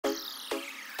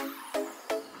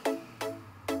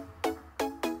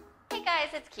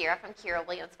it's Kyra from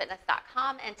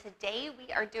KyraWilliamsFitness.com, and today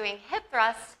we are doing hip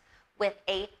thrusts with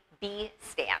a B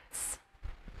stance.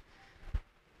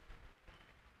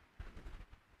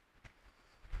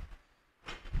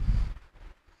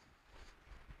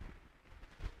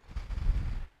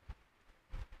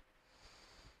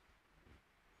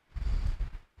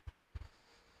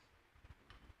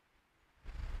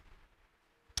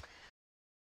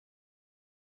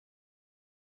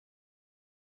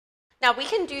 Now we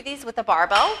can do these with a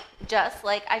barbell, just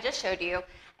like I just showed you,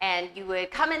 and you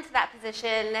would come into that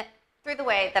position through the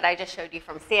way that I just showed you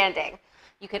from standing.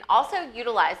 You can also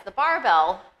utilize the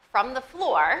barbell from the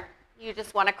floor. You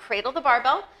just want to cradle the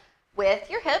barbell with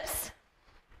your hips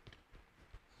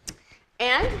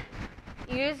and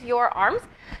use your arms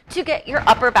to get your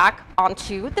upper back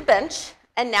onto the bench.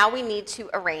 And now we need to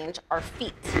arrange our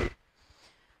feet.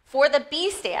 For the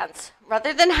B stance,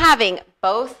 rather than having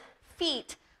both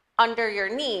feet under your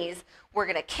knees, we're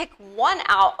going to kick one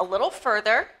out a little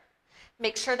further,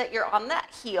 make sure that you're on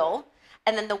that heel,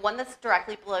 and then the one that's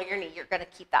directly below your knee, you're going to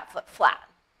keep that foot flat.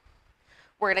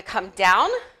 We're going to come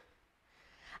down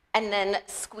and then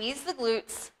squeeze the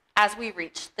glutes as we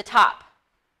reach the top.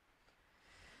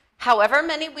 However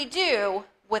many we do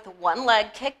with one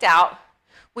leg kicked out,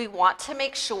 we want to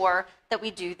make sure that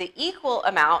we do the equal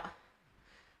amount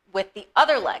with the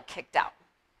other leg kicked out.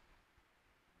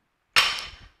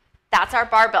 That's our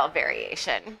barbell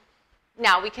variation.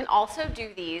 Now we can also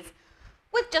do these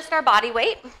with just our body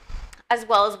weight as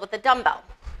well as with a dumbbell.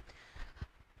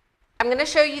 I'm going to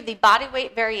show you the body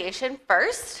weight variation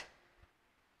first.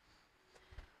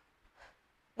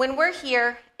 When we're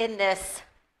here in this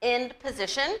end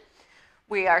position,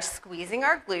 we are squeezing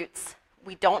our glutes.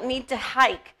 We don't need to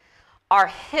hike our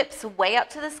hips way up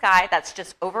to the sky. That's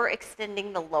just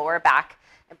overextending the lower back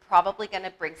and probably going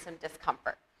to bring some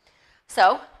discomfort.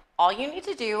 So all you need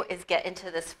to do is get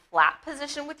into this flat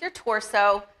position with your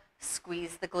torso,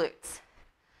 squeeze the glutes.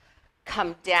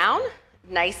 Come down,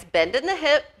 nice bend in the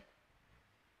hip,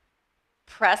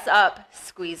 press up,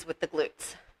 squeeze with the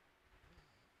glutes.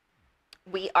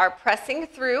 We are pressing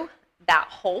through that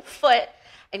whole foot,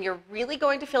 and you're really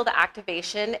going to feel the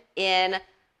activation in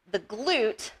the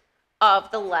glute of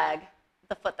the leg,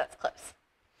 the foot that's close.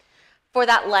 For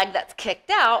that leg that's kicked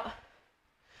out,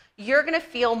 you're going to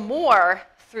feel more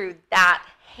through that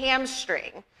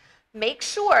hamstring. Make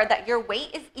sure that your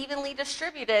weight is evenly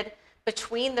distributed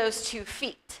between those 2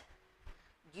 feet.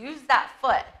 Use that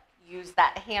foot, use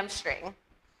that hamstring.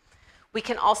 We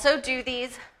can also do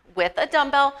these with a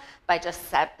dumbbell by just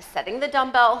setting the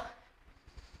dumbbell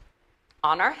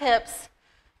on our hips.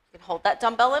 You can hold that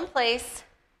dumbbell in place,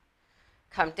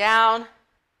 come down,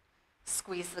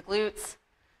 squeeze the glutes,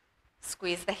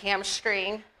 squeeze the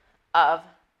hamstring of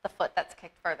the foot that's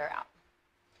kicked further out.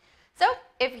 So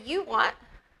if you want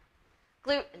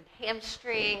glute and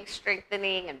hamstring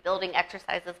strengthening and building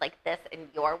exercises like this in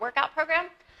your workout program,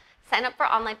 sign up for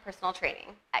online personal training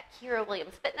at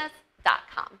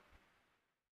KyraWilliamsFitness.com.